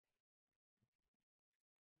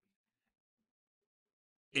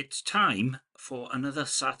It's time for another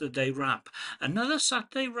Saturday wrap. Another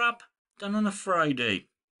Saturday wrap done on a Friday.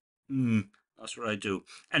 That's what I do.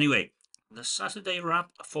 Anyway, the Saturday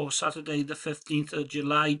wrap for Saturday the 15th of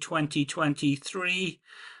July 2023.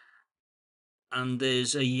 And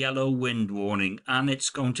there's a yellow wind warning, and it's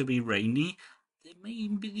going to be rainy. There may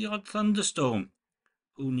even be the odd thunderstorm.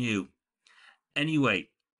 Who knew? Anyway,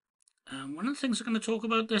 one of the things I'm going to talk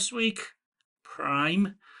about this week,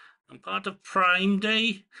 Prime. And part of Prime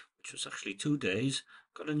Day, which was actually 2 days,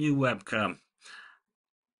 got a new webcam.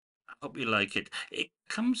 I hope you like it. It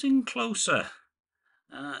comes in closer.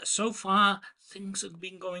 So far, things have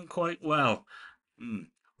been going quite well.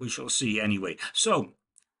 We shall see anyway. So,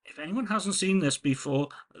 if anyone hasn't seen this before,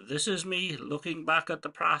 this is me looking back at the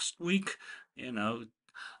past week. You know,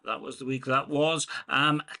 that was the week that was.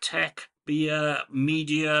 Tech, beer,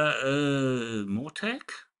 media, more tech,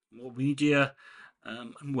 more media,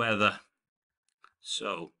 and weather.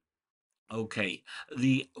 So, okay,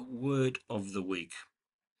 the word of the week.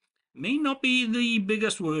 May not be the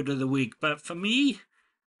biggest word of the week, but for me,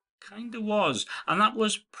 kind of was. And that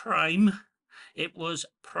was Prime. It was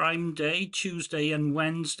Prime Day, Tuesday and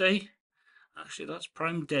Wednesday. Actually, that's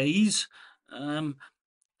Prime Days. And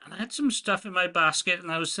I had some stuff in my basket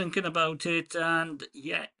and I was thinking about it. And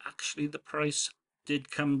yeah, actually, the price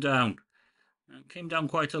did come down. It came down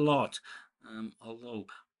quite a lot. Although,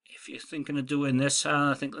 if you're thinking of doing this,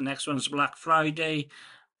 I think the next one's Black Friday.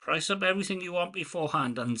 Price up everything you want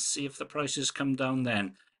beforehand and see if the prices come down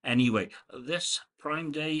then. Anyway, this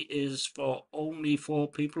Prime Day is only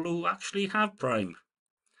for people who actually have Prime.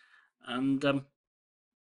 And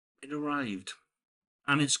it arrived.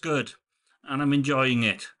 And it's good. And I'm enjoying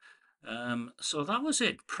it. So that was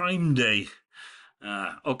it. Prime Day.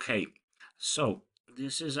 Okay. So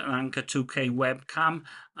this is an Anker 2K webcam.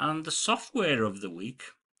 And the software of the week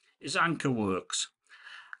is AnkerWorks.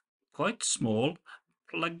 Quite small.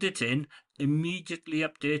 Plugged it in, immediately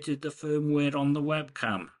updated the firmware on the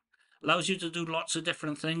webcam. Allows you to do lots of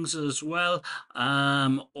different things as well.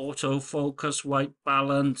 Autofocus, white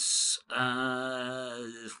balance,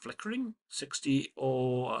 flickering, 60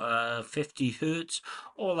 or 50 hertz,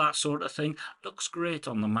 all that sort of thing. Looks great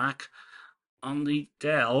on the Mac. On the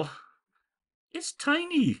Dell, it's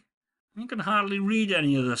tiny. You can hardly read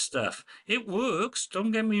any of the stuff. It works,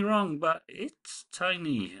 don't get me wrong, but it's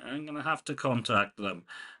tiny. I'm going to have to contact them.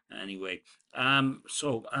 Anyway, let's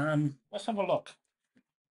have a look.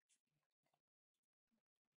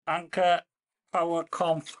 Anker Power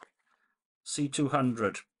Conf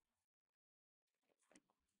C200.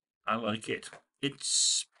 I like it.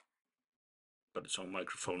 It's got its own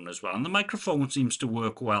microphone as well. And the microphone seems to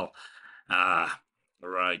work well.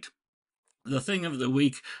 Right. The thing of the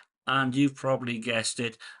week, and you've probably guessed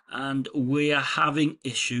it, and we are having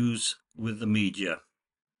issues with the media.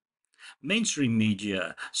 Mainstream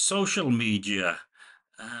media, social media,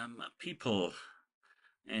 people.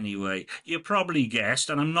 Anyway, you probably guessed,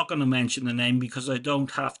 and I'm not going to mention the name because I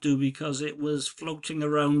don't have to, because it was floating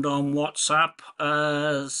around on WhatsApp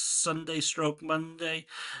Sunday/Monday.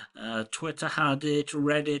 Twitter had it,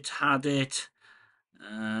 Reddit had it.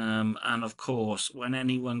 And of course, when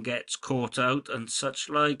anyone gets caught out and such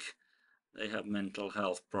like, they have mental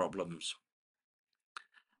health problems.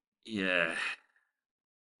 Yeah.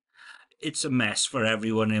 It's a mess for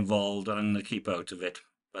everyone involved. I'm going to keep out of it.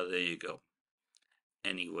 But there you go.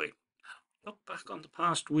 Anyway, look back on the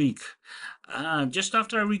past week. Just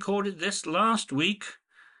after I recorded this last week,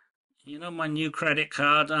 you know, my new credit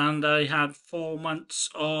card, and I had 4 months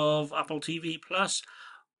of Apple TV Plus.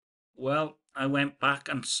 Well, I went back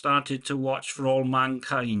and started to watch For All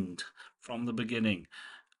Mankind from the beginning,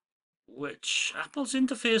 which Apple's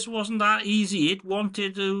interface wasn't that easy. It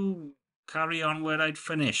wanted to carry on where I'd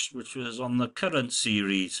finished, which was on the current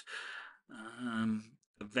series.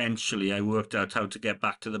 Eventually, I worked out how to get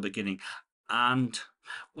back to the beginning. And,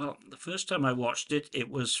 well, the first time I watched it, it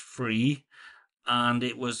was free. And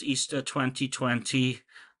it was Easter 2020,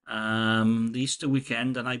 the Easter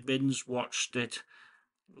weekend, and I binge watched it.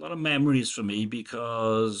 A lot of memories for me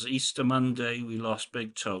because Easter Monday we lost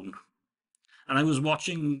Big Tone. And I was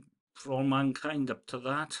watching For All Mankind up to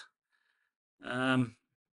that.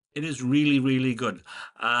 It is really, really good.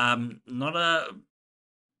 Not a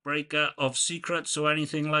breaker of secrets or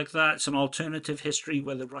anything like that. It's an alternative history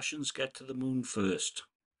where the Russians get to the moon first.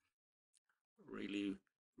 Really,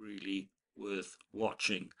 really worth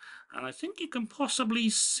watching. And I think you can possibly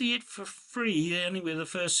see it for free. Anyway, the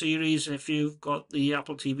first series, if you've got the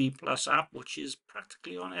Apple TV Plus app, which is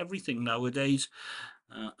practically on everything nowadays,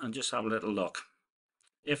 and just have a little look.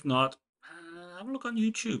 If not, have a look on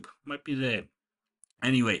YouTube. Might be there.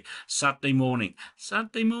 Anyway, Saturday morning,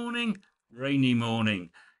 rainy morning.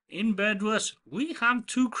 In Bedwas, we have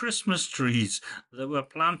 2 Christmas trees that were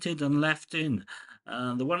planted and left in.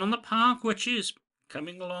 The one on the park, which is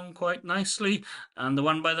coming along quite nicely, and the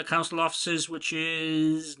one by the council offices, which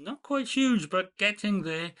is not quite huge, but getting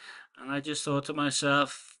there. And I just thought to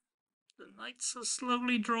myself, the nights are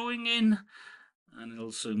slowly drawing in, and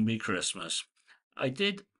it'll soon be Christmas. I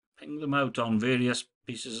did ping them out on various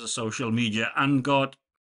pieces of social media and got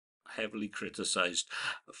heavily criticised,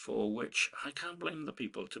 for which I can't blame the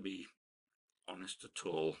people, to be honest at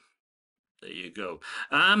all. There you go.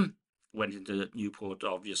 Went into Newport,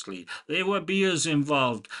 obviously. There were beers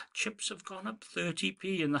involved. Chips have gone up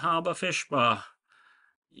 30p in the Harbour Fish Bar.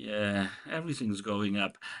 Yeah, everything's going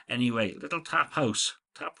up. Anyway, little tap house.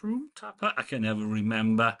 Tap room? Tapper? I can never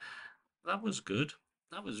remember. That was good.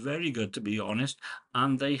 That was very good, to be honest.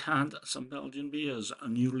 And they had some Belgian beers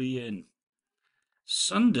newly in.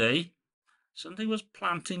 Sunday was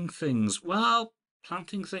planting things. Well,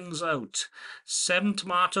 planting things out. 7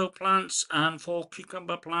 tomato plants and 4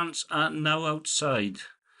 cucumber plants are now outside.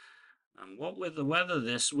 And what with the weather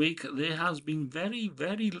this week, there has been very,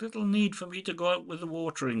 very little need for me to go out with the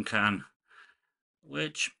watering can,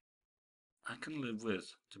 which I can live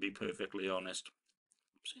with, to be perfectly honest.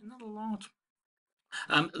 I'm saying that a lot.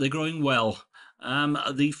 They're growing well.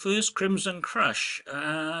 The first Crimson Crush,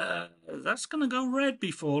 that's going to go red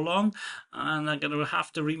before long, and I'm going to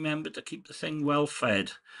have to remember to keep the thing well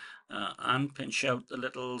fed and pinch out the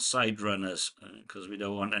little side runners, because we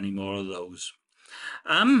don't want any more of those.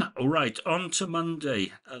 Right, on to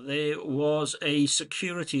Monday. There was a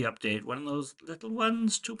security update, one of those little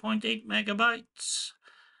ones, 2.8 megabytes.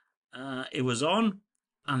 It was on,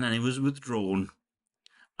 and then it was withdrawn.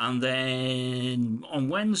 And then on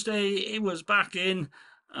Wednesday, it was back in,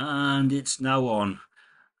 and it's now on.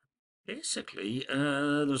 Basically,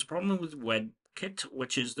 there was a problem with WebKit,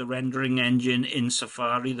 which is the rendering engine in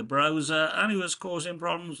Safari, the browser, and it was causing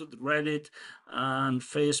problems with Reddit and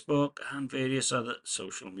Facebook and various other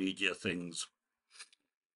social media things.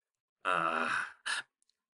 Apple,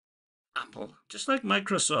 just like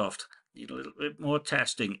Microsoft, need a little bit more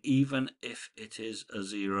testing, even if it is a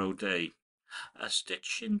 0-day. A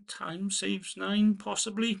stitch in time saves 9,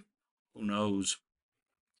 possibly. Who knows?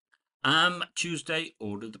 Tuesday,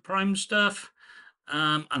 ordered the Prime stuff.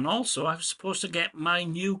 And also, I was supposed to get my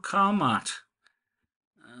new car mat.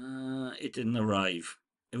 It didn't arrive.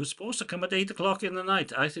 It was supposed to come at 8 o'clock in the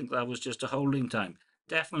night. I think that was just a holding time.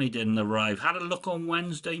 Definitely didn't arrive. Had a look on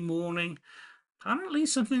Wednesday morning. Apparently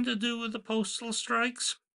something to do with the postal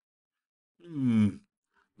strikes.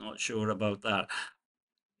 Not sure about that.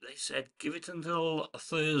 They said give it until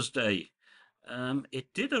Thursday. It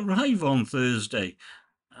did arrive on Thursday,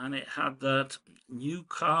 and it had that new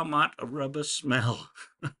car mat rubber smell.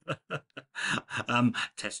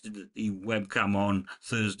 Tested the webcam on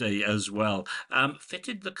Thursday as well.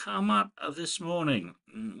 Fitted the car mat this morning.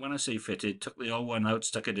 When I say fitted, took the old one out,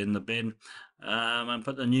 stuck it in the bin, and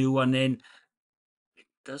put the new one in. It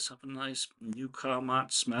does have a nice new car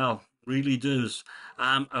mat smell. Really does.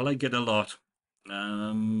 I like it a lot.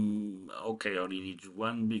 Okay, I only need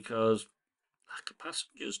one because lack of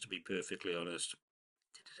passengers, to be perfectly honest.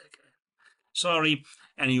 Did it again. Sorry.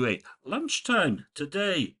 Anyway, lunchtime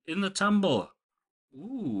today in the Tumble.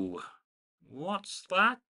 Ooh, what's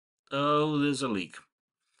that? Oh, there's a leak.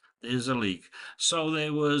 There's a leak. So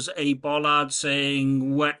there was a bollard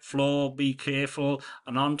saying, wet floor, be careful.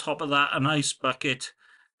 And on top of that, an ice bucket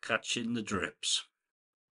catching the drips.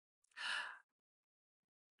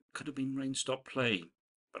 Could have been rain stop play,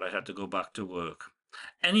 but I had to go back to work.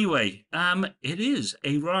 Anyway, it is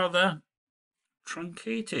a rather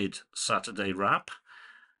truncated Saturday wrap,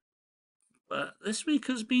 but this week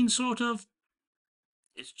has been sort of,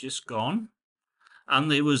 it's just gone.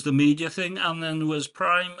 And there was the media thing, and then there was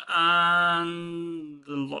Prime, and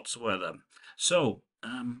lots of weather. So,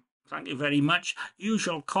 thank you very much.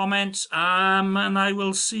 Usual comments, and I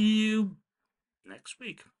will see you next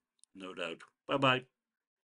week, no doubt. Bye-bye.